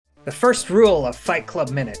The first rule of Fight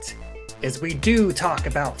Club Minute is we do talk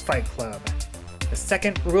about Fight Club. The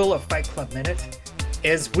second rule of Fight Club Minute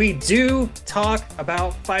is we do talk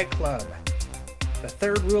about Fight Club. The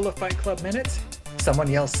third rule of Fight Club Minute, someone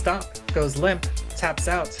yells stop, goes limp, taps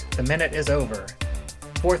out, the minute is over.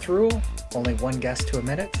 Fourth rule, only one guest to a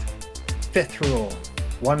minute. Fifth rule,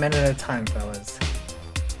 1 minute at a time, fellas.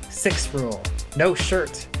 Sixth rule, no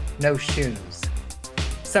shirt, no shoes.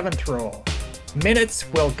 Seventh rule, minutes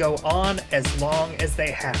will go on as long as they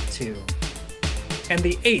have to. And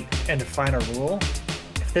the eighth and final rule,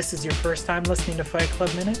 if this is your first time listening to Fight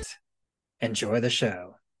Club Minute, enjoy the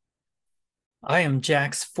show. I am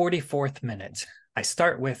Jack's 44th minute. I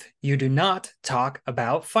start with, you do not talk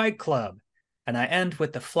about Fight Club. And I end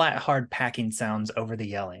with the flat, hard packing sounds over the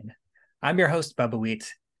yelling. I'm your host, Bubba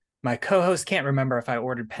Wheat. My co-host can't remember if I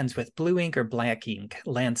ordered pens with blue ink or black ink.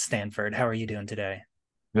 Lance Stanford, how are you doing today?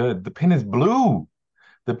 Good. The pen is blue.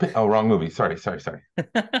 The pen. Oh, wrong movie. Sorry.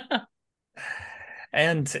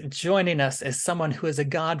 And joining us is someone who is a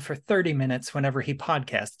god for 30 minutes whenever he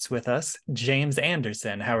podcasts with us, James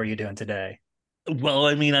Anderson. How are you doing today? Well,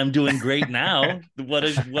 I mean, I'm doing great now. What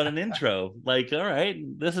an intro. Like, all right,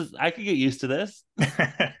 I could get used to this.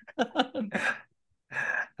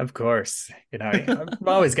 Of course. I've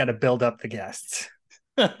always got to build up the guests.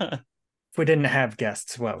 If we didn't have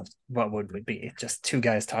guests, what would we be? Just two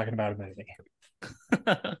guys talking about a movie.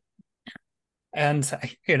 And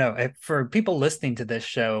for people listening to this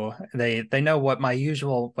show, they know what my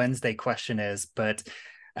usual Wednesday question is, but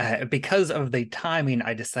because of the timing,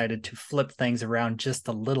 I decided to flip things around just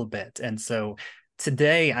a little bit. And so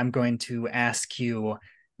today I'm going to ask you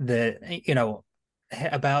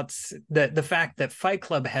about the fact that Fight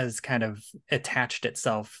Club has kind of attached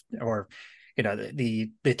itself, or the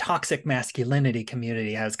toxic masculinity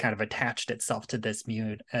community has kind of attached itself to this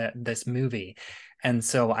movie. And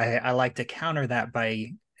so I like to counter that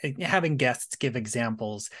by having guests give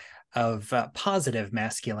examples of positive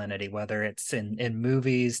masculinity, whether it's in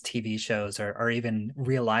movies, TV shows, or even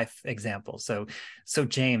real life examples. So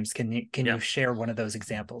James, can you share one of those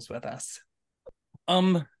examples with us?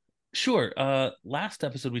 Sure. Last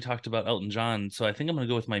episode we talked about Elton John, so I think I'm gonna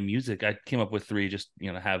go with my music. I came up with three, just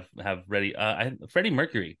have ready. Freddie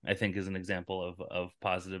Mercury, I think, is an example of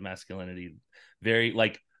positive masculinity. Very,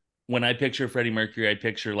 like, when I picture Freddie Mercury, I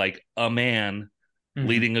picture like a man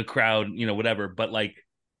leading a crowd, whatever. But like,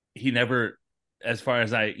 he never, as far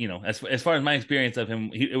as as far as my experience of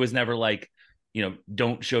him, it was never like,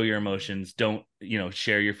 don't show your emotions, don't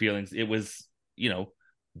share your feelings. It was,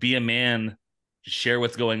 be a man, share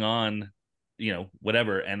what's going on,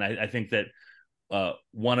 whatever. And I think that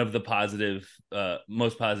one of the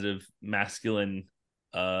most positive masculine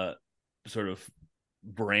sort of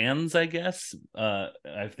brands, I guess,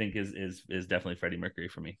 I think is definitely Freddie Mercury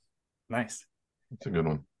for me. Nice. That's a good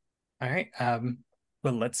one. All right.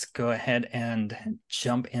 Well, let's go ahead and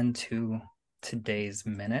jump into today's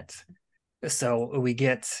minute. So we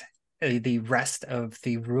get the rest of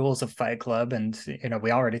the rules of Fight Club, and we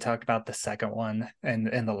already talked about the second one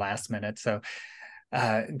in the last minute. So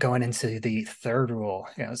going into the third rule,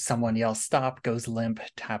 someone yells stop, goes limp,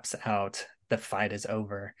 taps out, the fight is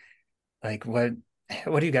over. Like, what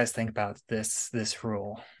do you guys think about this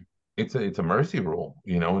rule? It's a mercy rule,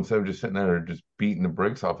 instead of just sitting there just beating the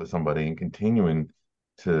brakes off of somebody and continuing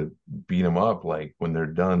to beat them up. Like, when they're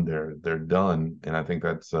done, they're done. And I think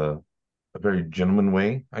that's a very gentleman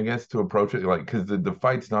way, I guess, to approach it. Like, because the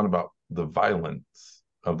fight's not about the violence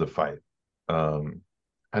of the fight.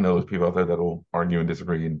 I know there's people out there that will argue and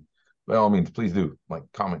disagree, and by all means, please do, like,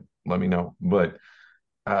 comment, let me know. But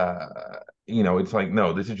it's like,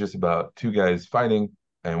 no, this is just about two guys fighting,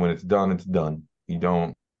 and when it's done, it's done. Need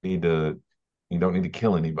to you don't need to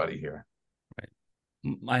kill anybody here. Right.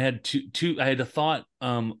 I had I had a thought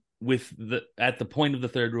at the point of the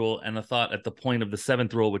third rule, and a thought at the point of the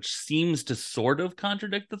seventh rule, which seems to sort of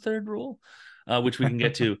contradict the third rule, which we can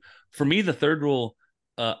get to. For me, the third rule,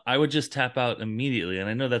 I would just tap out immediately. And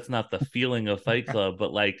I know that's not the feeling of Fight Club,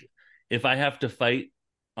 but like, if I have to fight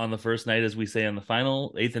on the first night, as we say on the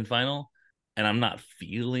eighth and final, and I'm not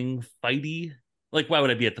feeling fighty, like, why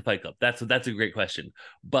would I be at the Fight Club? That's a great question.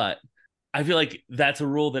 But I feel like that's a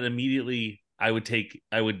rule that immediately I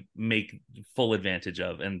would make full advantage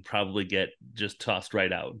of, and probably get just tossed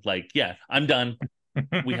right out. Like, yeah, I'm done.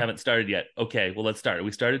 We haven't started yet. Okay, well, let's start. Are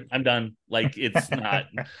we started? I'm done. Like, it's not,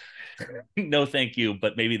 no, thank you.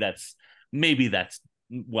 But maybe that's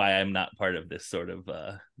why I'm not part of this sort of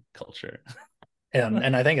culture.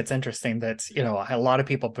 And I think it's interesting that a lot of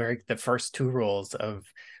people break the first two rules of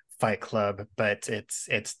Fight Club, but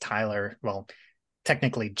it's Tyler. Well,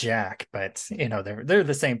 technically Jack, but they're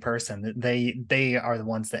the same person. They are the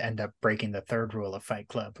ones that end up breaking the third rule of Fight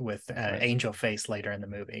Club with Right. Angel Face later in the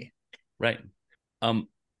movie. Right.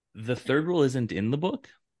 The third rule isn't in the book.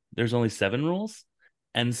 There's only 7 rules.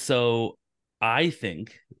 And so I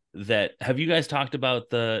think that, have you guys talked about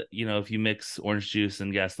the, if you mix orange juice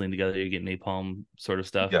and gasoline together, you get napalm sort of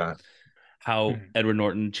stuff? Yeah. How Mhm. Edward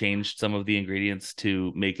Norton changed some of the ingredients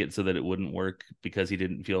to make it so that it wouldn't work because he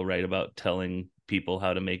didn't feel right about telling people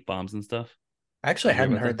how to make bombs and stuff. I actually You hear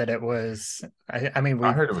hadn't about heard that? that it was. I mean,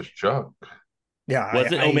 I heard it was Chuck. yeah,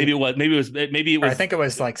 Was it? Oh, maybe it was. Maybe it or I was. think it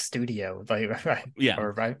was like studio, like, Yeah.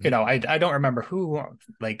 or I don't remember who,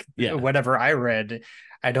 like, Yeah. whatever I read.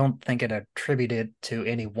 I don't think it attributed to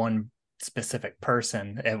any one specific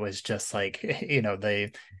person. It was just like,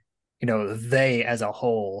 they as a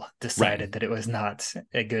whole Right. decided that it was not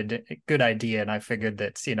a good idea, and I figured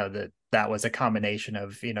that that was a combination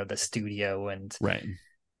of the studio and Right.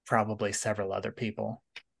 probably several other people.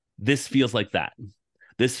 This feels like that.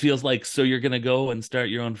 This feels like, so you're going to go and start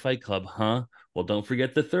your own fight club, huh? Well, don't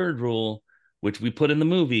forget the third rule, which we put in the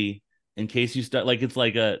movie in case you start, like, it's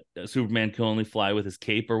like a Superman can only fly with his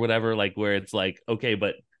cape or whatever, like, where it's like, okay,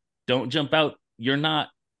 but don't jump out. You're not.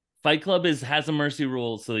 Fight Club has a mercy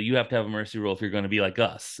rule, so you have to have a mercy rule if you're going to be like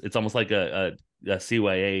us. It's almost like a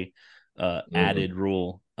CYA added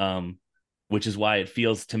rule, which is why it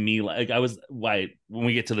feels to me like why when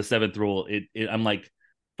we get to the 7th rule, I'm like,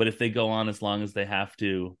 but if they go on as long as they have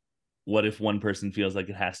to, what if one person feels like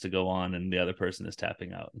it has to go on and the other person is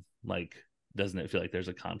tapping out? Like, doesn't it feel like there's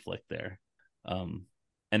a conflict there? And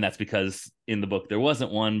that's because in the book there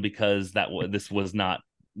wasn't one, because this was not,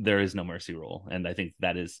 there is no mercy rule, and I think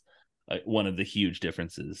that is one of the huge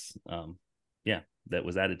differences. That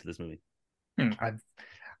was added to this movie.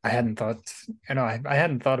 I hadn't thought, I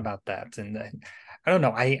hadn't thought about that, and I don't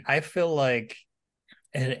know. I feel like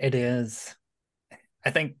it is. I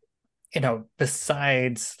think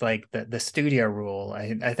besides like the studio rule,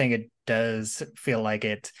 I think it does feel like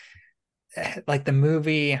it, like the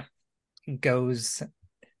movie goes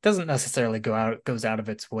doesn't necessarily goes out of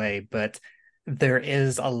its way, but there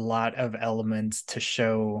is a lot of elements to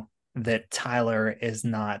show that Tyler is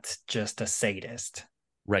not just a sadist.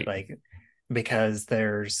 Right. Like, because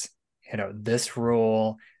there's this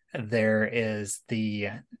rule, there is the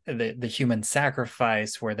human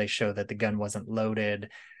sacrifice where they show that the gun wasn't loaded.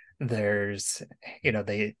 There's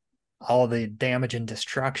they all the damage and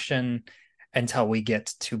destruction until we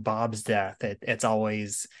get to Bob's death. It's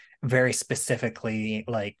always very specifically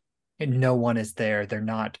like no one is there. They're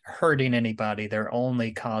not hurting anybody. They're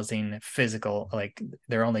only causing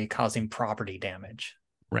they're only causing property damage.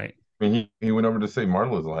 Right. I mean, he went over to save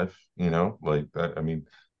Marla's life, like that. I mean,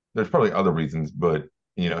 there's probably other reasons, but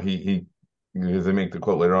he because they make the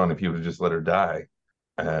quote later on, if he would have just let her die,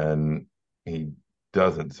 and he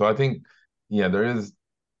doesn't. So I think, yeah, there is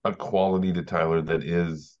a quality to Tyler that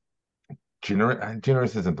is generous.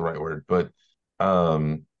 Generous isn't the right word, but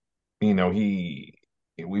he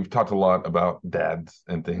we've talked a lot about dads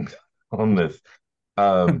and things on this.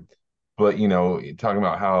 But talking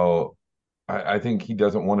about how I think he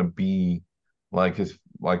doesn't want to be like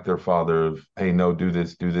their father of, hey, no, do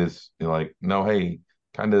this, do this. Like, no, hey,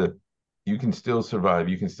 kind of, you can still survive,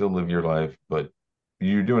 you can still live your life, but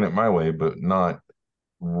you're doing it my way, but not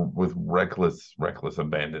with reckless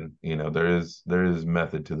abandon. There is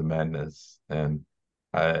method to the madness, and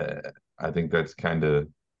I think that's kind of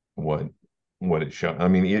what it shows. I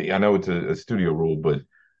mean, I know it's a studio rule, but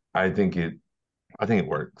I think it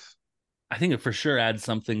works. I think it for sure adds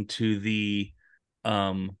something to the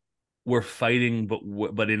we're fighting,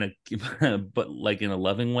 but in a but like in a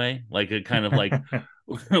loving way, like a kind of like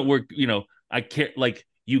we're I care, like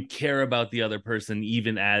you care about the other person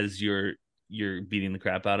even as you're beating the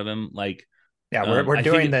crap out of him, like yeah, we're I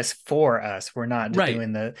doing think this for us. We're not right,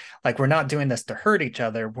 we're not doing this to hurt each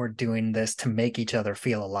other. We're doing this to make each other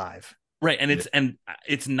feel alive. right, and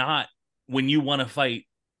it's not, when you want to fight,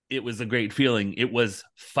 it was a great feeling. It was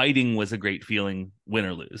fighting was a great feeling, win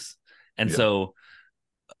or lose. And Yeah. so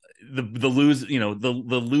the lose,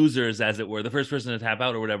 the losers, as it were, the first person to tap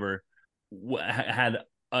out or whatever, had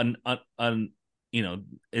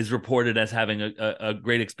is reported as having a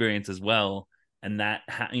great experience as well. And that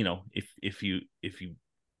if you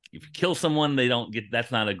kill someone, they don't get,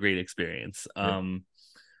 that's not a great experience. Yeah.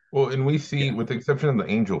 Well, and we see, Yeah. with the exception of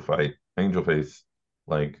the Angel Face,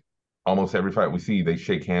 like almost every fight we see, they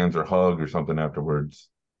shake hands or hug or something afterwards.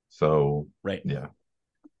 So Right. yeah.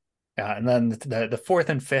 Yeah, and then the fourth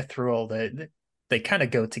and fifth rule, they kind of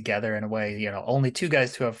go together in a way. Only two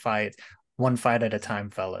guys to a fight, one fight at a time,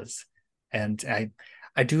 fellas. And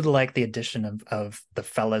I do like the addition of the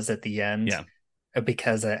fellas at the end, Yeah.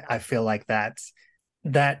 because I feel like that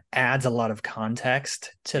adds a lot of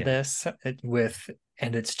context to Yeah. this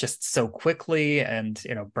and it's just so quickly, and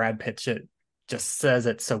Brad Pitt just says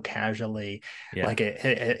it so casually, Yeah. like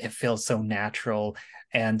it feels so natural,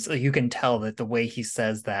 and so you can tell that the way he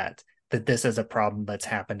says that this is a problem that's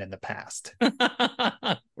happened in the past.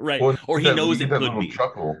 Right. Well, Or you he get that, you knows get it that could little be.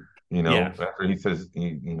 chuckle, Yeah. after he says,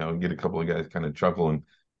 get a couple of guys kind of chuckling,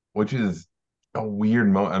 which is a weird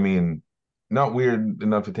moment. I mean, not weird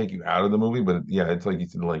enough to take you out of the movie, but yeah, it's like you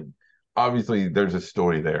said, like obviously there's a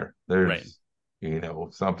story there. Right.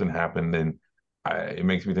 There's, something happened, and it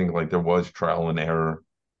makes me think like there was trial and error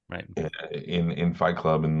Right. in Fight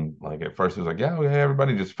Club, and like at first it was like, yeah, okay,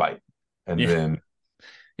 everybody just fight, and Yeah. then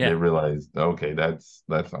they Yeah. realized, okay, that's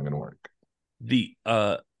not gonna work.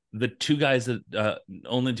 The two guys that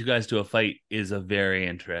only two guys to a fight is a very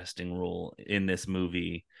interesting rule in this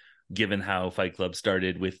movie, given how Fight Club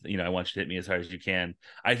started with, I want you to hit me as hard as you can.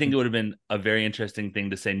 I think it would have been a very interesting thing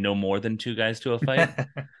to say no more than two guys to a fight.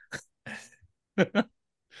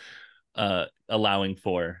 Allowing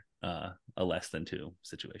for a less than two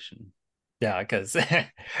situation. Yeah, because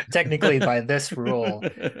technically by this rule,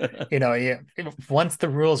 once the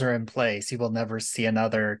rules are in place, you will never see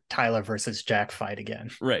another Tyler versus Jack fight again.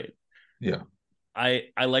 Right. Yeah.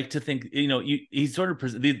 I like to think, he sort of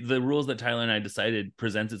the rules that Tyler and I decided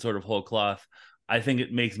presents it sort of whole cloth. I think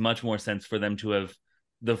it makes much more sense for them to have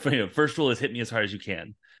the first rule is hit me as hard as you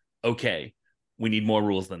can. Okay, we need more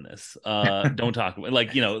rules than this. Don't talk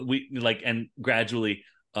like, we like, and gradually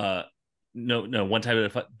no one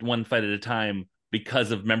fight at a time,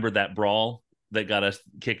 because of, remember that brawl that got us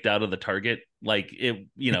kicked out of the Target, like it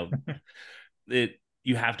it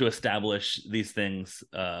you have to establish these things.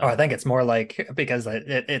 I think it's more like, because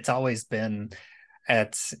it's always been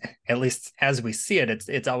at least as we see it,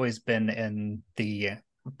 it's always been in the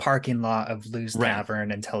parking lot of Lou's Right.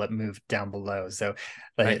 Tavern until it moved down below. So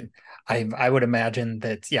Right. I would imagine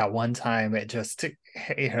that, yeah, one time it just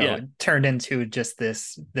turned into just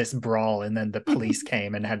this brawl, and then the police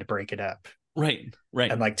came and had to break it up. Right.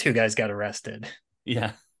 And like two guys got arrested.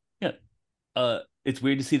 Yeah. It's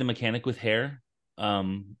weird to see the mechanic with hair.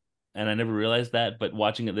 And I never realized that, but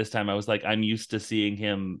watching it this time, I was like, I'm used to seeing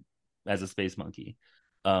him as a space monkey.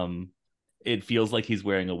 It feels like he's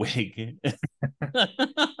wearing a wig.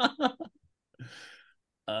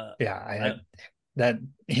 I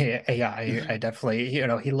definitely,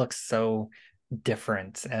 he looks so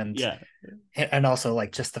different, and yeah, and also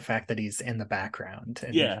like just the fact that he's in the background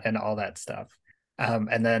and all that stuff.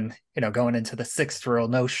 And then going into the sixth rule,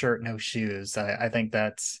 no shirt, no shoes. I think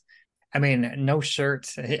no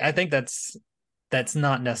shirt. I think that's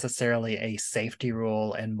not necessarily a safety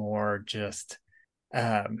rule, and more just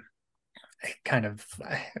kind of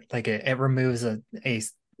like it removes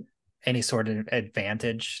any sort of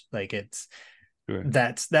advantage. Like it's sure.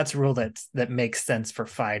 that's a rule that makes sense for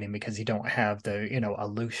fighting, because you don't have a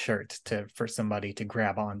loose shirt for somebody to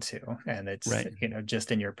grab onto, and it's right.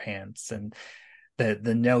 Just in your pants. And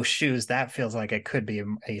the no shoes, that feels like it could be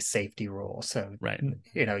a safety rule. So right,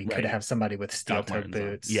 you could have somebody with steel-toe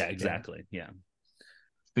boots. Yeah, exactly. Yeah.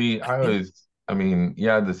 See,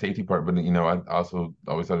 the safety part, but I also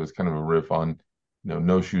always thought it was kind of a riff on,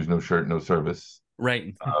 no shoes, no shirt, no service,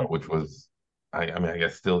 right, which was, I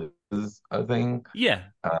guess still is a thing. Yeah.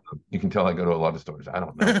 You can tell I go to a lot of stores. I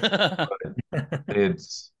don't know.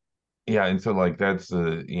 It's, yeah, and so like that's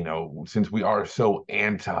since we are so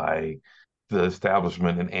anti the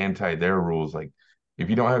establishment and anti their rules, like if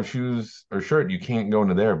you don't have shoes or shirt, you can't go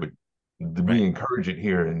into there, but we encourage it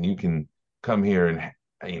here, and you can come here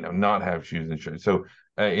and not have shoes and shirt. So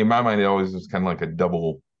in my mind, it always was kind of like a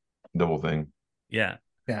double thing. Yeah.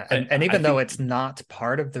 And even though it's not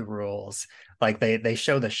part of the rules, like they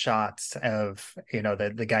show the shots of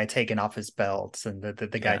the guy taking off his belts, and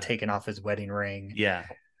the guy taking off his wedding ring. Yeah.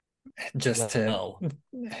 Just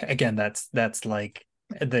again, that's like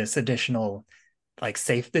this additional like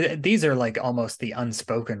safe. These are like almost the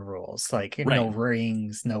unspoken rules, like no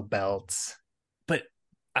rings, no belts. But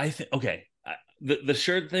I think the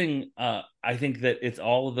shirt thing, I think that it's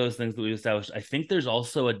all of those things that we established. I think there's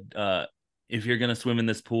also if you're gonna swim in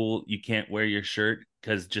this pool, you can't wear your shirt,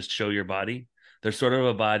 because just show your body. There's sort of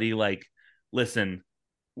a body like, listen,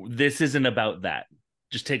 this isn't about that.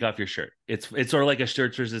 Just take off your shirt. It's sort of like a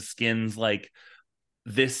shirts versus skins. Like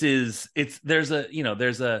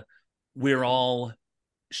we're all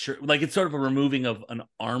sure, like it's sort of a removing of an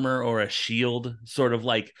armor or a shield, sort of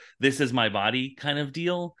like, this is my body kind of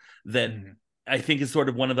deal, that I think is sort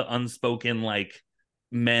of one of the unspoken, like,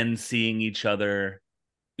 men seeing each other,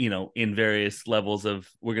 in various levels of,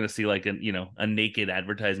 we're going to see like a naked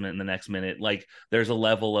advertisement in the next minute. Like there's a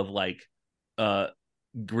level of like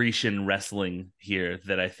Grecian wrestling here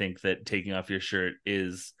that I think that taking off your shirt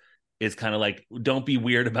is kind of like, don't be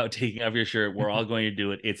weird about taking off your shirt. We're all going to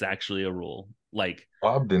do it. It's actually a rule. Like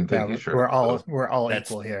Bob didn't take his shirt off. We're all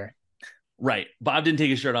equal here. Right. Bob didn't take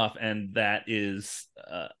his shirt off, and that is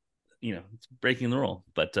it's breaking the rule.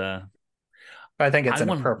 But I think it's an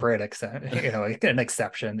appropriate an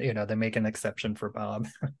exception. They make an exception for Bob.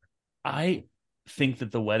 I think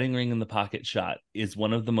that the wedding ring in the pocket shot is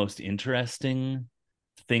one of the most interesting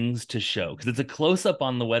things to show, because it's a close up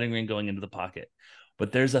on the wedding ring going into the pocket.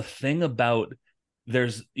 But there's a thing about,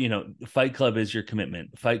 Fight Club is your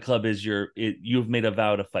commitment. Fight Club is you've made a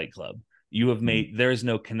vow to Fight Club. You have made, there's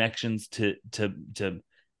no connections to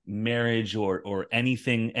marriage or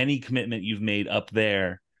anything, any commitment you've made up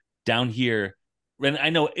there. Down here, and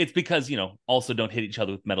I know it's because, also don't hit each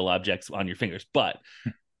other with metal objects on your fingers, but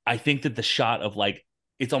I think that the shot of like,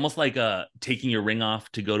 it's almost like taking your ring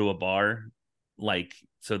off to go to a bar, like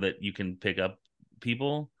so that you can pick up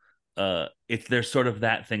people. There's sort of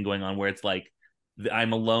that thing going on where it's like,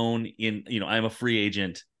 I'm alone I'm a free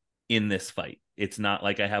agent in this fight. It's not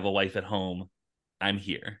like I have a wife at home. I'm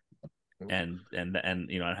here. And I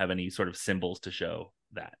don't have any sort of symbols to show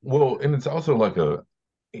that. Well, and it's also like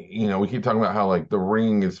we keep talking about how like the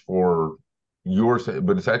ring is for your safety,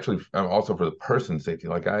 but it's actually also for the person's safety.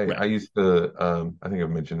 Like I used to, I think I've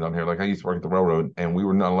mentioned on here, like I used to work at the railroad, and we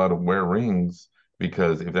were not allowed to wear rings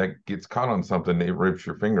because if that gets caught on something, it rips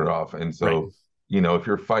your finger off. And so, if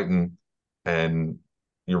you're fighting and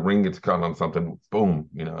your ring gets caught on something, boom,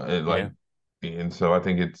 and so I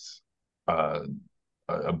think it's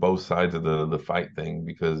both sides of the fight thing,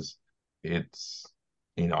 because it's,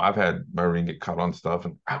 I've had my ring get caught on stuff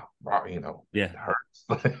and it hurts.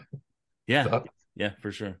 Yeah,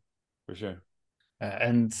 for sure.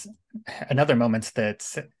 And another moment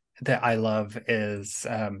that I love is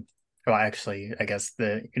well, actually, I guess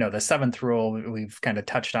the seventh rule we've kind of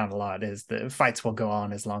touched on a lot is the fights will go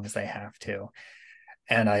on as long as they have to.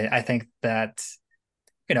 And I think that,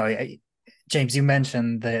 James, you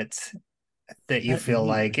mentioned that you feel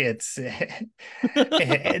like it's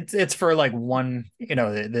for like one,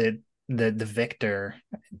 the victor,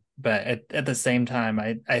 but at the same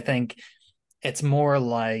time, I think it's more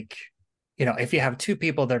like, if you have two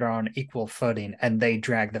people that are on equal footing and they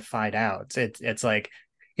drag the fight out, it's like,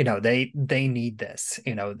 they need this,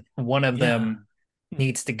 one of them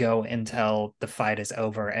needs to go until the fight is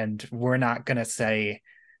over, and we're not going to say,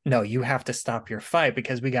 no, you have to stop your fight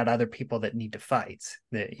because we got other people that need to fight.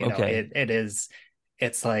 It's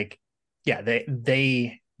like,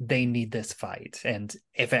 they need this fight. And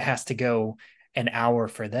if it has to go an hour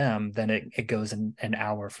for them, then it goes an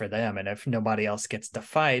hour for them. And if nobody else gets to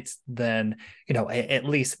fight, then, at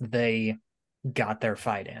least they got their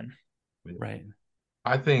fight in. Right.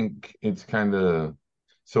 I think it's kind of,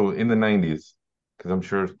 so in the 90s, because I'm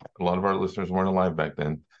sure a lot of our listeners weren't alive back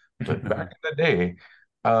then, but back in the day,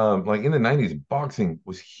 like in the 90s, boxing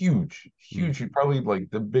was huge, probably like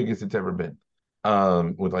the biggest it's ever been,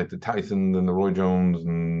 with like the Tyson and the Roy Jones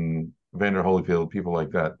and Vander Holyfield, people like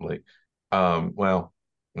that. Like, well,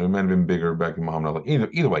 it might have been bigger back in Muhammad Ali.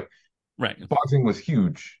 Either way, right. Boxing was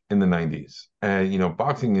huge in the 90s, and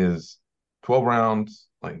boxing is 12 rounds,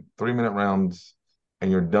 like 3-minute rounds,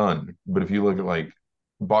 and you're done. But if you look at like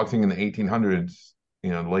boxing in the 1800s,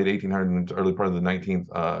 late 1800s, early part of the 19th,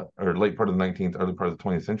 or late part of the 19th, early part of the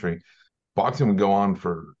 20th century, boxing would go on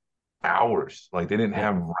for hours. Like they didn't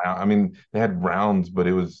have, they had rounds, but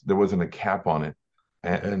there wasn't a cap on it.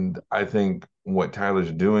 And I think what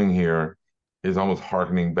Tyler's doing here is almost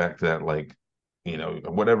harkening back to that, like,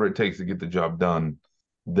 whatever it takes to get the job done,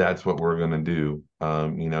 that's what we're going to do.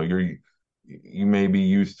 You may be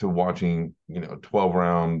used to watching, 12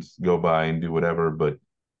 rounds go by and do whatever, but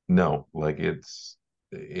no, like and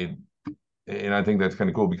I think that's kind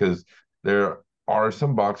of cool, because there are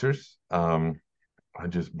some boxers, I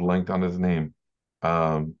just blanked on his name.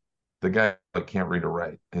 The guy can't read or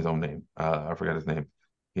write his own name. I forgot his name.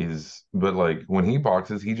 But like when he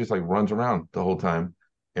boxes, he just like runs around the whole time,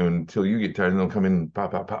 and until you get tired, and they'll come in and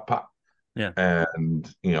pop, pop, pop, pop. Yeah.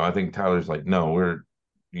 And I think Tyler's like, no,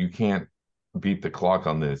 you can't beat the clock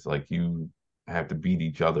on this. Like you have to beat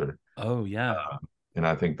each other. Oh yeah. And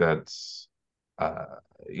I think that's, I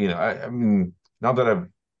mean, not that I've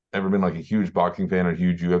ever been like a huge boxing fan or a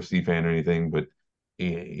huge UFC fan or anything, but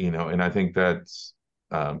and I think that's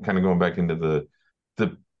kind of going back into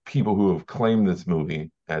the people who have claimed this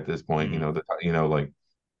movie at this point. Like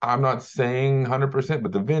I'm not saying 100%,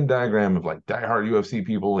 but the Venn diagram of like diehard UFC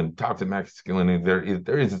people and toxic masculinity,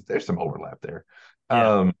 there's some overlap there.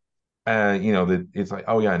 Yeah. You know, that it's like,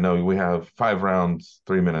 oh yeah, no, we have 5 rounds,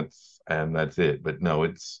 3 minutes, and that's it. But no,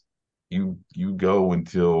 it's you go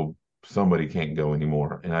until somebody can't go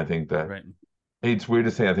anymore. And I think that Right. it's weird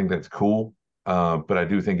to say I think that's cool. But I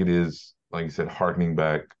do think it is, like you said, harkening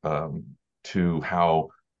back to how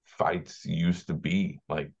fights used to be.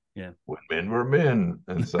 Like Yeah. when men were men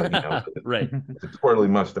and so, you know, Right. the twirly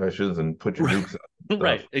mustaches and put your dukes up and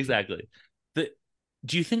Right. stuff. Exactly.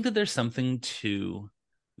 Do you think that there's something to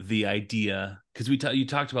the idea, because you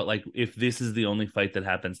talked about like if this is the only fight that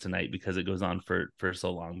happens tonight because it goes on for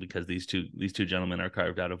so long because these two gentlemen are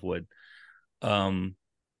carved out of wood, do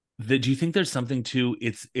you think there's something to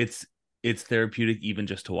it's therapeutic even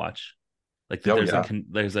just to watch, like that Oh there's yeah.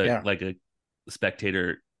 there's a Yeah. like a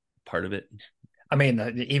spectator part of it? I mean,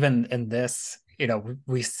 even in this,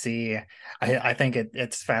 we see, I think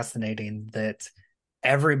it's fascinating that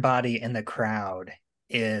everybody in the crowd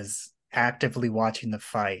is actively watching the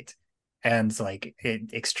fight and like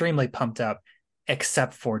extremely pumped up,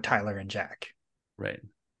 except for Tyler and Jack, Right.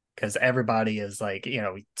 because everybody is like,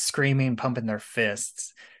 screaming, pumping their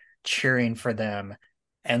fists, cheering for them.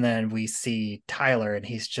 And then we see Tyler and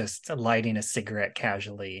he's just lighting a cigarette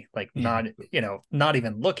casually, like Yeah. not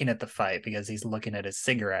even looking at the fight because he's looking at his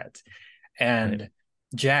cigarette. Right. And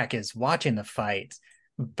Jack is watching the fight,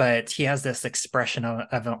 but he has this expression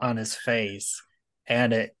on his face.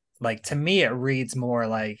 And it, like, to me, it reads more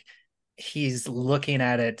like he's looking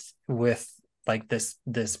at it with like this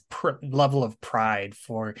level of pride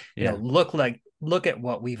for, Yeah. look at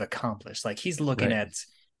what we've accomplished. Like he's looking Right. at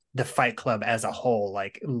the Fight Club as a whole,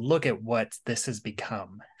 like look at what this has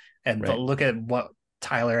become, and Right. look at what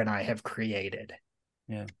Tyler and I have created.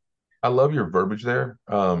 Yeah. I love your verbiage there.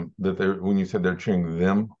 That they're when you said they're cheering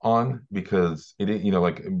them on because you know,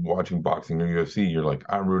 like watching boxing or UFC, you're like,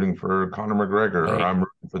 I'm rooting for Conor McGregor or Right. I'm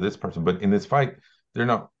rooting for this person. But in this fight, they're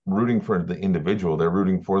not rooting for the individual. They're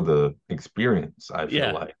rooting for the experience, I feel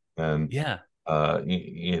Yeah. like. And Yeah.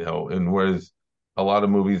 you know, and whereas a lot of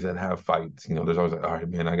movies that have fights, you know, there's always like, all right,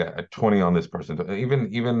 man, I got a 20 on this person.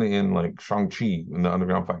 Even in like Shang-Chi in the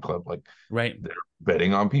Underground Fight Club, like Right. they're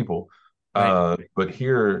betting on people. Right. But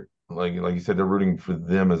here, like you said, they're rooting for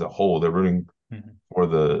them as a whole. They're rooting for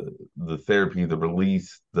the therapy, the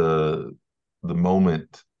release, the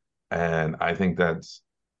moment. And I think that's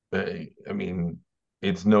I mean,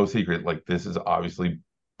 it's no secret. Like this is obviously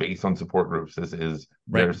based on support groups. This is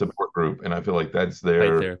their Right. support group. And I feel like that's Fight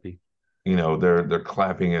their, therapy. you know, they're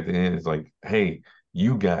clapping at the end. It's like, hey,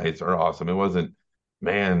 you guys are awesome. It wasn't,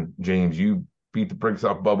 man, James, you beat the bricks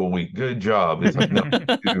off Bubble Week. Good job. It's like, no,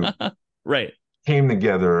 dude, Right. came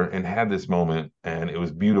together and had this moment and it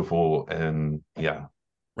was beautiful. And yeah.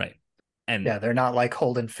 Right. And Yeah, they're not like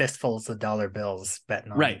holding fistfuls of dollar bills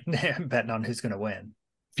betting on Right. betting on who's going to win.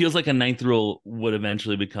 feels like a ninth rule would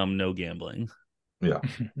eventually become no gambling. Yeah.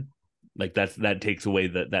 Like that takes away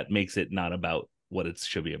that makes it not about what it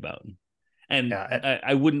should be about. And Yeah.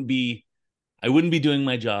 I wouldn't be doing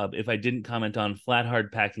my job if I didn't comment on flat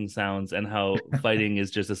hard packing sounds and how fighting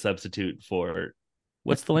is just a substitute for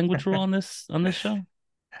what's the language rule on this show?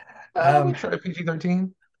 We try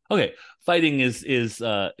PG-13. Okay, fighting is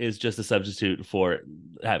just a substitute for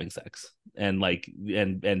having sex and like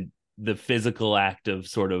and the physical act of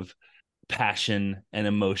sort of passion and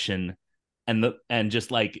emotion and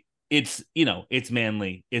just like it's, you know, it's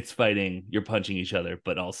manly, it's fighting, you're punching each other,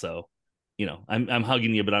 but also, you know, I'm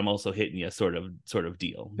hugging you, but I'm also hitting you, sort of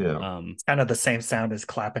deal. Yeah. It's kind of the same sound as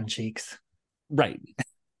clapping cheeks. Right.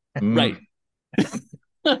 Mm. Right.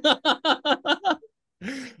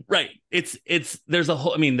 Right. It's there's a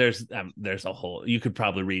whole, I mean, there's a whole, you could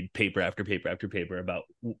probably read paper after paper after paper about,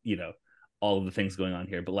 you know, all of the things going on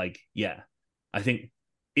here, but like, yeah, I think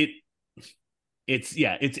it's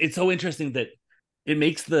so interesting that it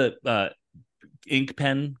makes the ink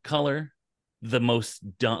pen color the most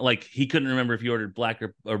dumb. Like he couldn't remember if he ordered black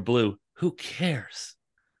or blue. Who cares?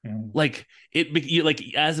 Like like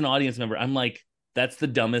as an audience member, I'm like, that's the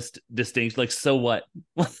dumbest distinction. Like, so what?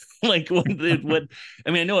 Like what? I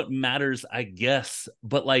mean, I know it matters, I guess,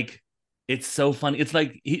 but like, it's so funny. It's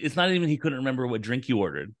like it's not even he couldn't remember what drink you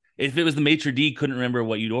ordered. If it was the maitre d couldn't remember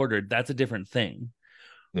what you'd ordered, that's a different thing.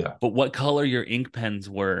 Yeah. But what color your ink pens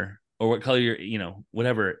were, or what color your, you know,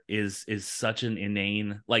 whatever is such an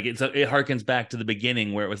inane, like it harkens back to the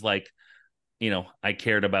beginning where it was like, you know, I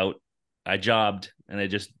jobbed and I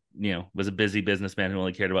just, you know, was a busy businessman who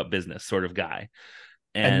only cared about business sort of guy.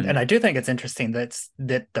 And I do think it's interesting that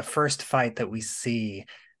the first fight that we see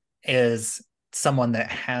is someone that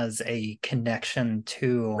has a connection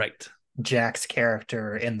to Right. Jack's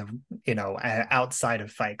character in the, outside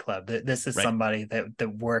of Fight Club. This is Right. somebody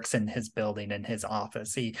that works in his building, in his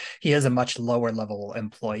office. He is a much lower level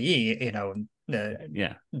employee.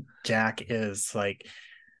 Yeah. Jack is like,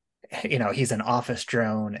 he's an office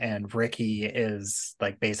drone, and Ricky is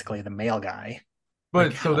like basically the mail guy. But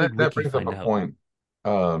Like, so how did that Ricky brings up find a out? point.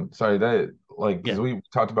 Sorry, that like because Yeah. we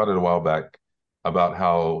talked about it a while back about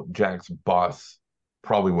how Jack's boss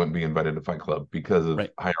probably wouldn't be invited to Fight Club because of Right.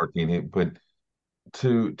 hierarchy. But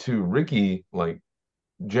to Ricky, like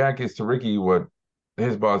Jack is to Ricky what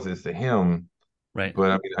his boss is to him. Right.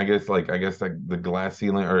 But I mean, I guess like the glass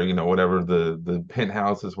ceiling or whatever the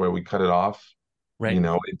penthouse is where we cut it off. Right.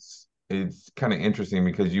 It's kind of interesting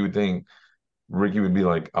because you would think Ricky would be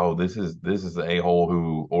like, "Oh, this is the a-hole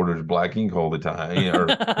who orders black ink all the time, or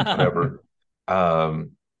whatever."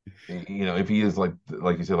 Um, if he is like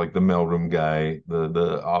you said, like the mailroom guy,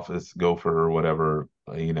 the office gopher or whatever,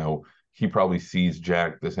 he probably sees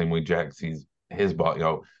Jack the same way Jack sees his boss.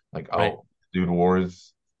 Like, Right. oh, dude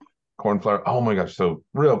wars cornflower. Oh my gosh! So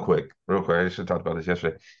real quick, I should have talked about this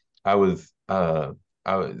yesterday. I was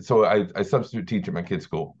I substitute teach at my kid's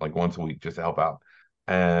school like once a week just to help out,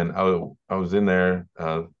 and I was in there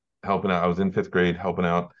helping out. I was in fifth grade helping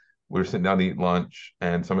out. We were sitting down to eat lunch,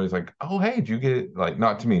 and somebody's like, "Oh, hey, did you get like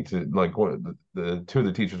not to me to like what the two of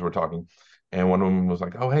the teachers were talking, and one of them was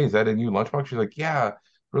like, "Oh, hey, is that in you lunchbox?" She's like, "Yeah,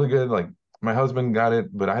 really good. Like my husband got it,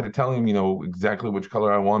 but I had to tell him, exactly which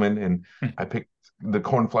color I wanted, and I picked the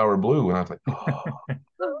cornflower blue," and I was like, "Oh."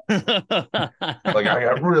 Like I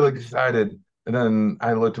got really excited, and then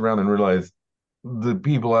I looked around and realized the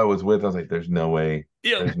people I was with. I was like, "There's no way."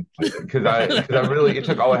 Yep. Because I really it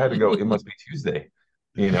took all I had to go. It must be Tuesday,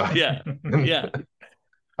 you know. Yeah. Yeah.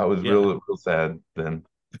 I was Yeah. real sad then.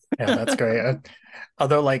 Yeah, that's great.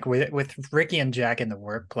 Although, like with Ricky and Jack in the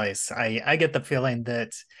workplace, I get the feeling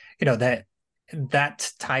that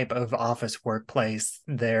that type of office workplace,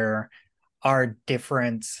 there are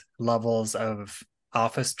different levels of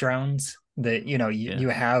office drones. That Yeah. you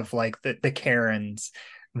have like the Karens,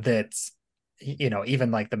 that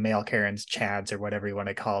even like the male Karens, Chads, or whatever you want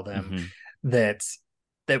to call them, Hmm.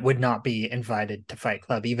 that would not be invited to Fight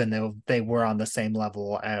Club, even though they were on the same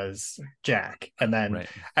level as Jack. And then Right.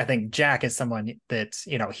 I think Jack is someone that,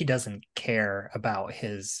 he doesn't care about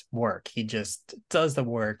his work. He just does the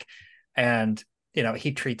work, and,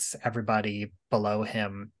 he treats everybody below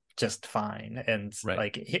him just fine. And Right.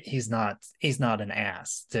 like, he's not an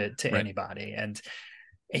ass to Right. anybody. And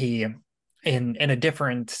he, in a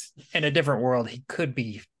different world, he could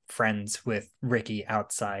be friends with Ricky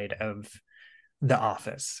outside of the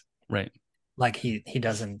office. Right. Like he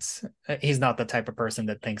doesn't, he's not the type of person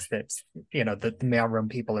that thinks that the mailroom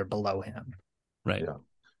people are below him. Right. Yeah.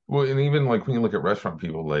 Well, and even like when you look at restaurant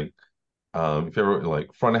people, like if you ever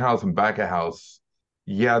like front of house and back of house,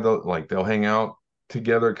 yeah, they'll hang out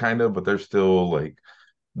together kind of, but they're still like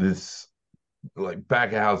this like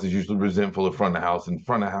back of house is usually resentful of front of house, and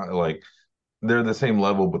front of house like they're the same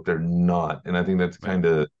level, but they're not. And I think that's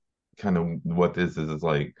Right. kind of what this is. It's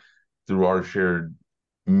like through our shared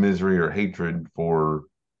misery or hatred for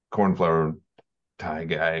cornflower tie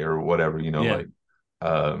guy or whatever, Yeah. like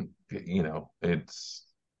it's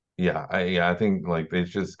I think like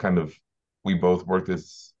it's just kind of we both work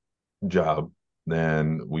this job,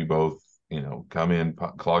 then we both, come in,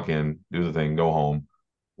 clock in, do the thing, go home.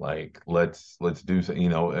 Like let's do so,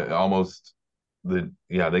 almost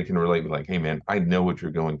they can relate, like, hey man, I know what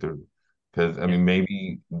you're going through. Because I Yeah. mean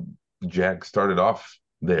maybe Jack started off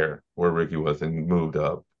there where Ricky was and moved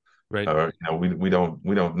up. Right. Or we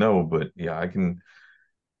don't know, but yeah, I can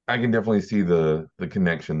definitely see the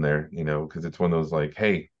connection there, because it's one of those like,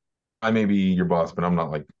 hey, I may be your boss, but I'm not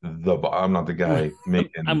like I'm not the guy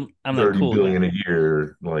making I'm that 30 cool billion guy. a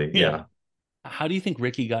year. Like, Yeah. yeah. How do you think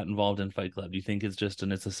Ricky got involved in Fight Club? Do you think it's just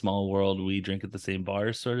it's a small world, we drink at the same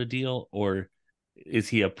bar sort of deal? Or is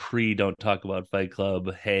he a don't talk about Fight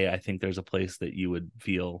Club? Hey, I think there's a place that you would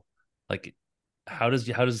feel like, how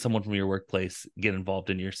does someone from your workplace get involved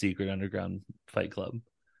in your secret underground Fight Club?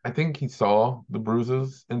 I think he saw the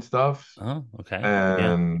bruises and stuff, Oh, okay.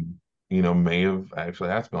 Yeah. and may have actually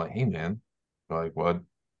asked me like, hey man, like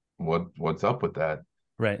what's up with that?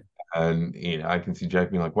 Right. And I can see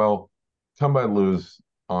Jack being like, well, come by Lou's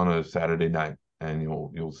on a Saturday night and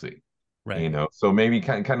you'll see. Right. So maybe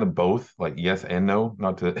kind of both, like yes and no,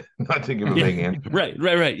 not to not to give a Yeah. vague answer.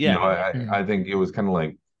 Right. Yeah. I think it was kind of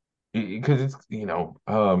like, because it's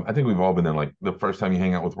I think we've all been in like the first time you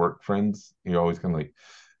hang out with work friends, you're always kind of like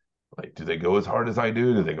do they go as hard as I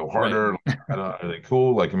do? Do they go Right. harder? I don't, are they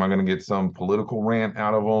cool? Like, am I going to get some political rant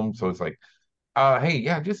out of them? So it's like hey,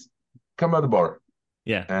 yeah, just come by the bar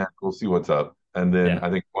Yeah, and we'll see what's up. And then yeah. I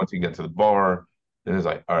think once you get to the bar, then it's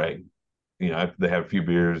like, all right, after they have a few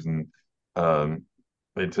beers um,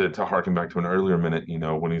 and to harken back to an earlier minute,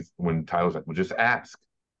 when Tyler's like, well, just ask.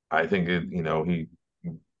 I think he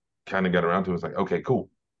kind of got around to it. It's like, okay, cool,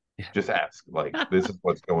 just ask. Like this is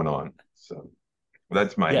what's going on. So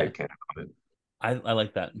that's my Yeah, headcanon on it. I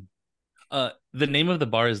like that. The name of the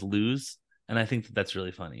bar is Lose, and I think that's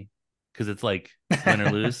really funny because it's like win or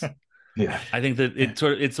lose. Yeah. I think that it's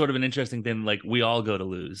sort of an interesting thing. Like we all go to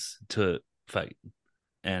lose to fight,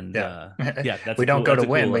 and Yeah. yeah, that's We a don't cool go that's to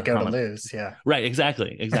a win, cool we go to comment. lose. Yeah. Right,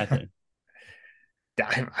 exactly.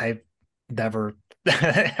 I've never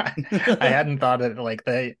I hadn't thought of it like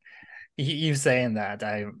that. You saying that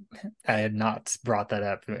I had not brought that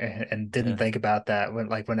up and didn't Yeah, think about that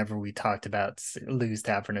whenever we talked about Lou's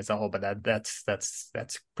Tavern as a whole, but that's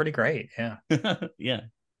pretty great. Yeah. yeah,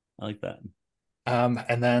 I like that.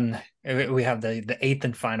 And then we have the eighth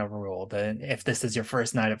and final rule that if this is your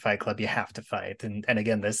first night at Fight Club, you have to fight. And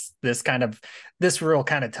again, this rule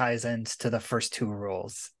kind of ties into the first two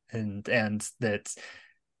rules, and that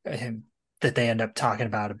they end up talking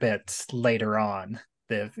about a bit later on.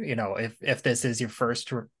 If this is your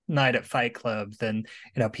first night at Fight Club, then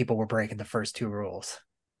people were breaking the first two rules.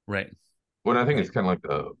 Right. Well, I think it's Right. kind of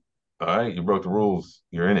like all right, you broke the rules,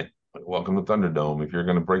 you're in it. Like, welcome to Thunderdome. If you're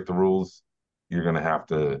going to break the rules, you're going to have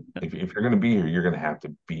to, if you're going to be here, you're going to have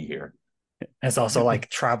to be here. And it's also like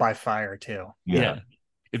trial by fire too. Yeah. Yeah.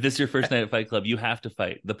 If this is your first night at Fight Club, you have to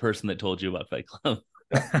fight the person that told you about Fight Club.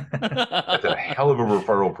 Yeah. That's a hell of a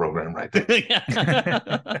referral program right there.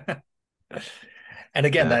 Yeah. And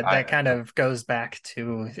again, Yeah. that kind of goes back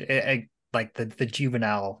to like the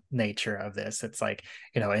juvenile nature of this. It's like,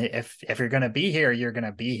 if you're gonna be here, you're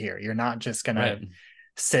gonna be here. You're not just gonna Right.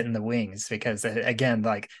 sit in the wings, because again,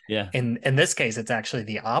 like Yeah. in this case, it's actually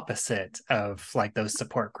the opposite of like those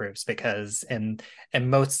support groups, because in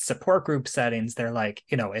most support group settings, they're like,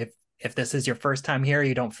 if this is your first time here,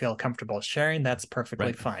 you don't feel comfortable sharing, that's perfectly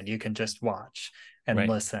Right. fine. You can just watch and Right.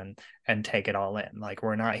 listen and take it all in. Like,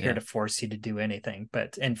 we're not here Yeah. to force you to do anything.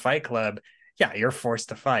 But in Fight Club, yeah, you're forced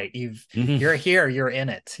to fight. Mhm. You're here, you're in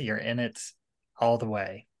it. You're in it all the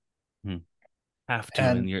way. Have to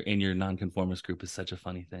And in your nonconformist group is such a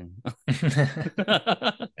funny thing.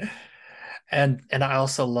 and I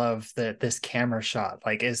also love that this camera shot,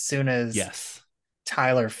 like as soon as Yes.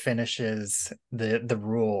 Tyler finishes the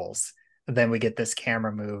rules, then we get this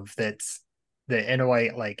camera move that in a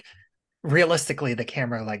way, like realistically, the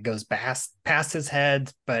camera like goes past his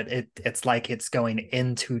head, but it's like it's going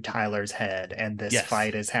into Tyler's head, and this Yes.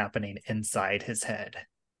 fight is happening inside his head.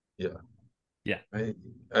 Yeah. Yeah.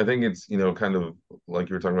 I think it's, kind of like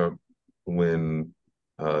you were talking about when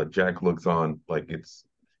Jack looks on, like it's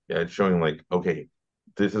showing like, okay,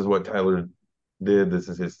 this is what Tyler did, this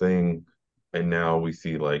is his thing. And now we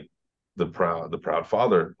see like the proud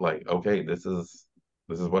father, like, okay, this is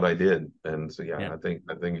what I did. And so Yeah. I think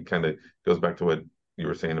it kind of goes back to what you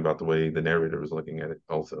were saying about the way the narrator was looking at it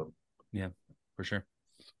also. Yeah. For sure.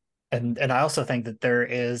 And I also think that there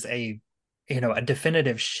is a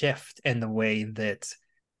definitive shift in the way that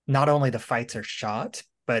not only the fights are shot,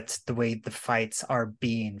 but the way the fights are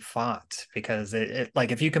being fought. Because it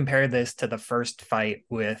like, if you compare this to the first fight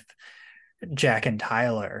with Jack and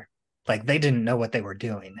Tyler, like they didn't know what they were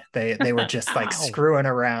doing. They were just like Ow. screwing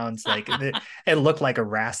around. Like it looked like a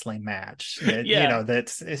wrestling match. Yeah.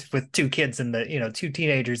 That's with two kids two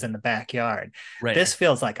teenagers in the backyard. Right. This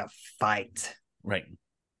feels like a fight. Right.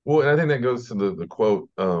 Well, and I think that goes to the quote,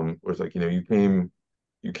 where it's like, you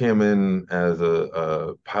came in as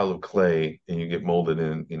a pile of clay and you get molded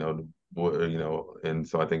in, and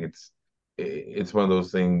so I think it's one of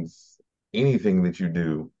those things, anything that you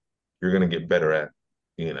do, you're gonna get better at,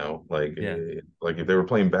 like Yeah. like if they were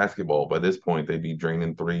playing basketball by this point, they'd be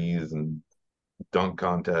draining threes and dunk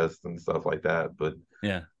contests and stuff like that. But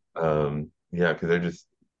Yeah. yeah, because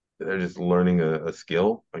they're just learning a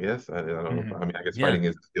skill, I guess. I don't know. Mhm. I mean, I guess Yeah. fighting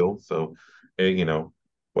is a skill. So,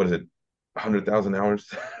 what is it? 100,000 hours,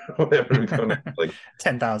 whatever. Like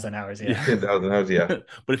 10,000 hours, Yeah. yeah. 10,000 hours. Yeah,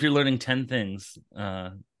 But if you're learning 10 things,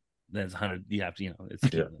 that's 100. You have to,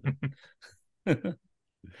 it's yeah,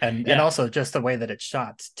 And yeah. also just the way that it's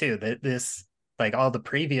shot too. That this, like all the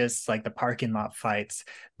previous, like the parking lot fights,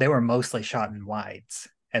 they were mostly shot in wides.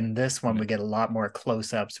 And this one, we get a lot more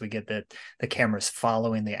close-ups. We get that the camera's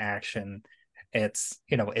following the action. It's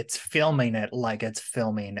filming it like it's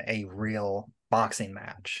filming a real boxing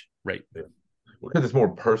match. Right. because it's more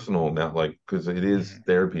personal now. Like, because it is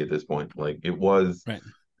therapy at this point. Like, it was Right.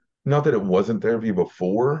 not that it wasn't therapy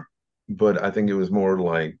before, but I think it was more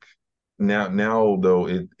like now though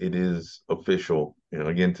it is official.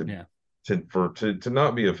 Again, Yeah. to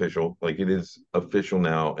not be official, like it is official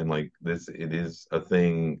now, and like this, it is a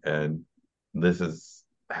thing, and this is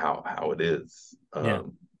how it is. Yeah.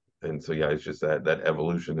 And so yeah, it's just that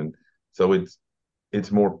evolution, and so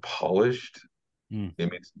it's more polished. Mm. I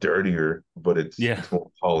mean, it's dirtier, but Yeah. it's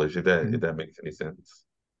more polished. If that makes any sense.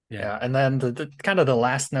 Yeah, and then the kind of the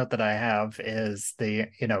last note that I have is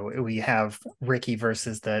we have Ricky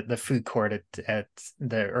versus the food court at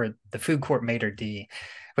the food court maitre d',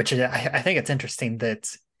 which I think it's interesting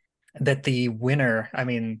that the winner, I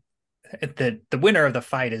mean, the winner of the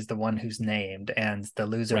fight is the one who's named, and the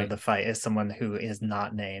loser of Right. the fight is someone who is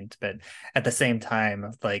not named. But at the same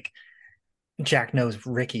time, like Jack knows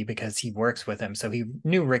Ricky because he works with him, so he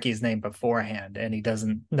knew Ricky's name beforehand, and he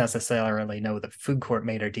doesn't necessarily know the food court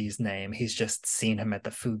maitre d's name. He's just seen him at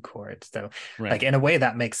the food court. So, Right. like in a way,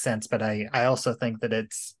 that makes sense. But I also think that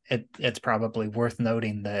it's probably worth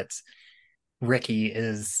noting that Ricky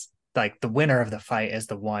is like the winner of the fight is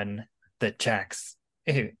the one that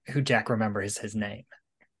who Jack remembers his name.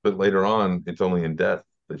 But later on, it's only in death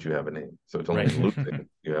that you have a name. So it's only Right. in losing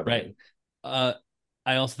you have a Right. name.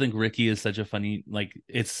 I also think Ricky is such a funny, like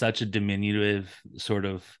it's such a diminutive sort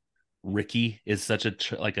of. Ricky is such a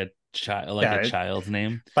like a child, like a child's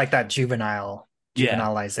name, like that Yeah.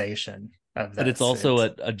 juvenilization of that. But it's also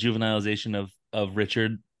a juvenilization of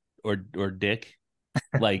Richard or Dick.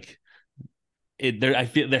 Like there, I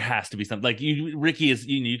feel there has to be something like Ricky is,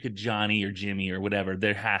 you could Johnny or Jimmy or whatever.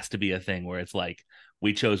 There has to be a thing where it's like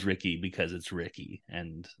we chose Ricky because it's Ricky,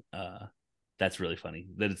 and that's really funny.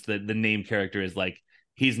 That it's the name character is like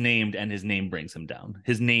he's named and his name brings him down.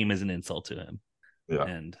 His name is an insult to him. Yeah.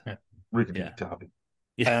 And Ricky yeah. Bobby.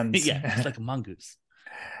 Yeah, And yeah, it's like a mongoose.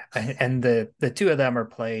 And the two of them are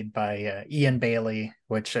played by Ian Bailey,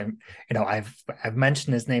 which I've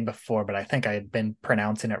mentioned his name before, but I think I had been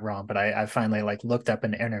pronouncing it wrong. But I finally like looked up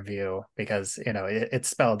an interview because it's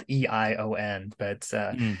spelled Eion, but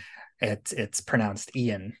it's pronounced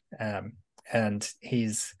Ian.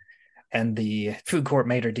 And the food court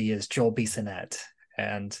maitre d' is Joel Bissonnette,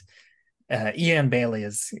 and Ian Bailey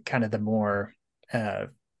is kind of the more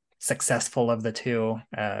successful of the two.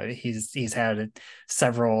 He's had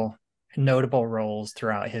several notable roles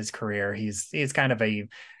throughout his career. He's kind of a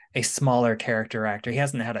smaller character actor. He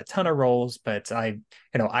hasn't had a ton of roles, but I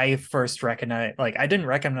first recognize, like, I didn't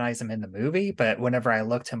recognize him in the movie, but whenever I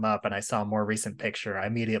looked him up and I saw a more recent picture, I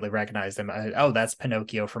immediately recognized him. Oh, that's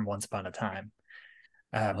Pinocchio from Once Upon a Time.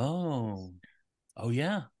 Oh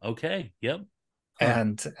yeah, okay, yep.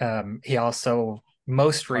 And he also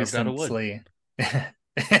most Carved out of wood. recently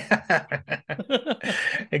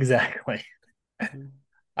exactly.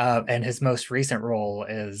 And his most recent role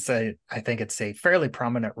is, I think it's a fairly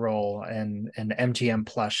prominent role in an MGM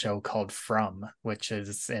Plus show called From, which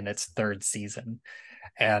is in its third season.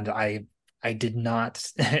 And I did not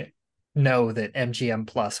know that MGM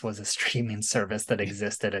Plus was a streaming service that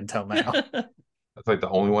existed until now. That's like the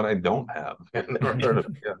only one I don't have. I've never heard of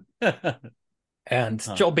it. Yeah. And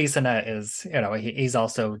Joel Bissonnette is, he's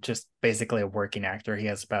also just basically a working actor. He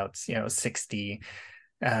has about 60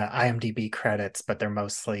 IMDb credits, but they're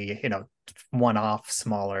mostly one-off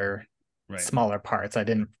smaller parts. I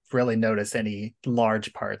didn't really notice any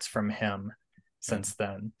large parts from him since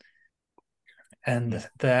then. And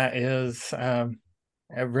that is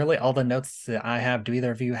really all the notes that I have. Do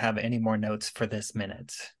either of you have any more notes for this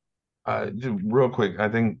minute? Just real quick, I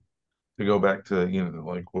think to go back to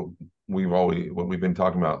like what we've been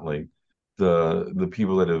talking about, like the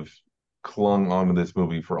people that have clung onto this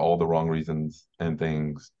movie for all the wrong reasons and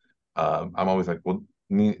things. I'm always like, well,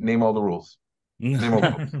 name all the rules. Name all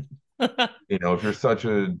the rules. If you're such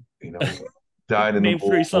a died in name the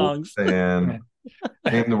 3 songs and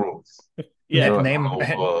name the rules. Yeah, name all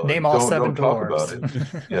 7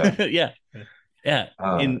 dwarves. About it. Yeah.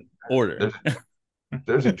 In order.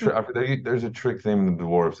 There's a trick thing in the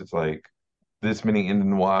dwarves. It's like this many N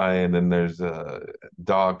and Y, and then there's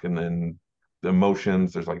Doc, and then the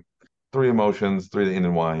emotions. There's like 3 emotions, 3 the N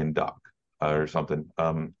and Y, and Doc, or something.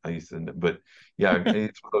 I used to, but yeah,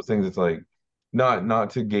 it's one of those things. It's like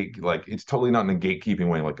not to gate, like it's totally not in a gatekeeping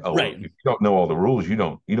way. Like, oh, right. If you don't know all the rules, you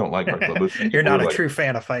don't like Fight Club. You're not a true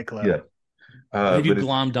fan of Fight Club. Yeah. Have you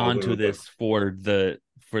glommed onto this for the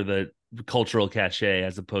cultural cachet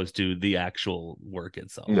as opposed to the actual work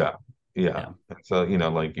itself? Yeah. So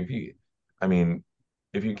like if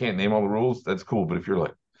you can't name all the rules, that's cool. But if you're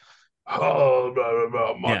like, oh, blah, blah,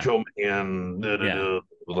 blah, Macho Man,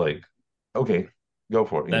 like, okay, go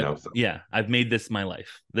for it. Yeah, I've made this my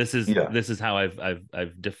life. This is how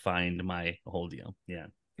I've defined my whole deal. Yeah.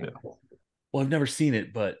 Well, I've never seen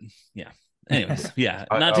it, but yeah. Anyways, yeah.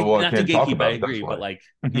 I Not to can't talk gatekeep, about I it, that's agree, why. but like,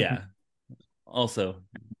 yeah. Also,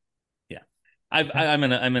 yeah. I'm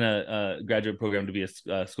in a graduate program to be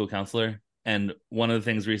a school counselor, and one of the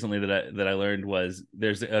things recently that I learned was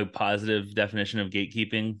there's a positive definition of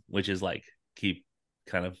gatekeeping, which is like keep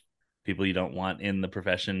kind of people you don't want in the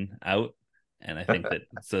profession out. And I think that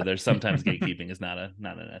so there's sometimes gatekeeping is not a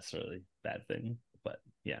necessarily bad thing, but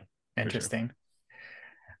yeah. Interesting. Sure.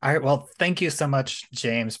 All right. Well, thank you so much,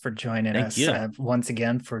 James, for joining us once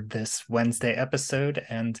again for this Wednesday episode.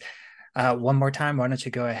 And one more time, why don't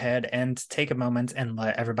you go ahead and take a moment and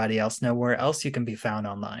let everybody else know where else you can be found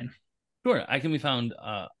online? Sure. I can be found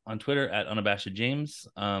on Twitter at unabashedjames.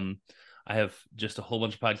 I have just a whole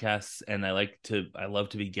bunch of podcasts, and I love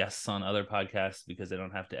to be guests on other podcasts because I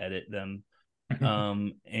don't have to edit them.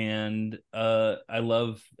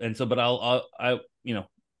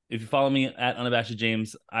 If you follow me at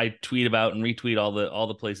unabashedjames, I tweet about and retweet all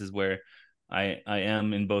the places where I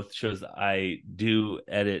am in both shows that I do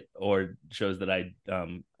edit or shows that I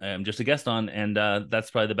am just a guest on, and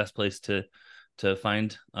that's probably the best place to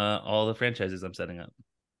find all the franchises I'm setting up.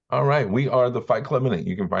 All right, we are the Fight Club Minute.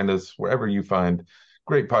 You can find us wherever you find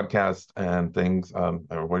great podcasts and things.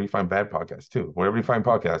 Or where do you find bad podcasts too? Wherever you find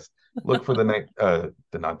podcasts, look for not the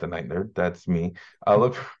Night Nerd. That's me.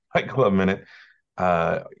 Look for Fight Club Minute.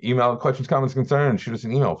 Email questions, comments, concerns, shoot us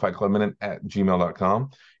an email, fightclubminute@gmail.com.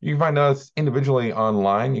 You can find us individually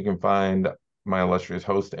online. You can find my illustrious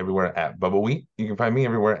host everywhere at Bubba Wheat. You can find me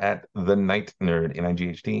everywhere at The Night Nerd,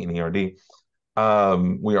 NIGHT, NERD.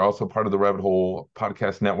 We are also part of the Rabbit Hole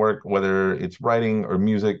Podcast Network, whether it's writing or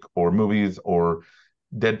music or movies or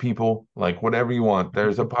dead people, like whatever you want,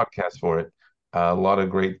 there's a podcast for it. A lot of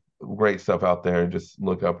great stuff out there. Just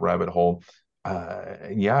look up Rabbit Hole.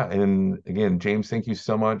 And again, James, thank you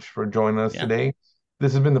so much for joining us today.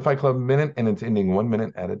 This has been the Fight Club Minute, and it's ending 1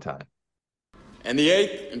 minute at a time. And the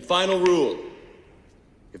 8th and final rule: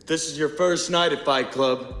 if this is your first night at Fight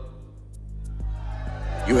Club,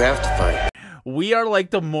 you have to fight. We are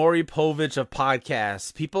like the Maury Povich of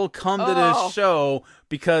podcasts. People come to this show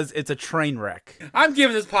because it's a train wreck. I'm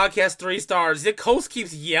giving this podcast 3 stars. The host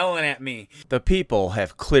keeps yelling at me. The people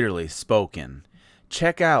have clearly spoken.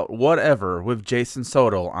 Check out Whatever with Jason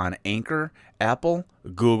Soto on Anchor, Apple,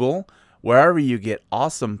 Google, wherever you get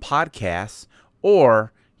awesome podcasts,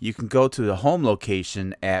 or you can go to the home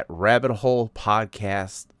location at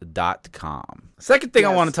rabbitholepodcast.com. Second thing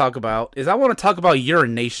I want to talk about is I want to talk about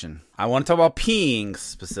urination. I want to talk about peeing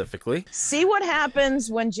specifically. See what happens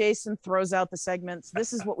when Jason throws out the segments.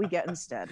 This is what we get instead.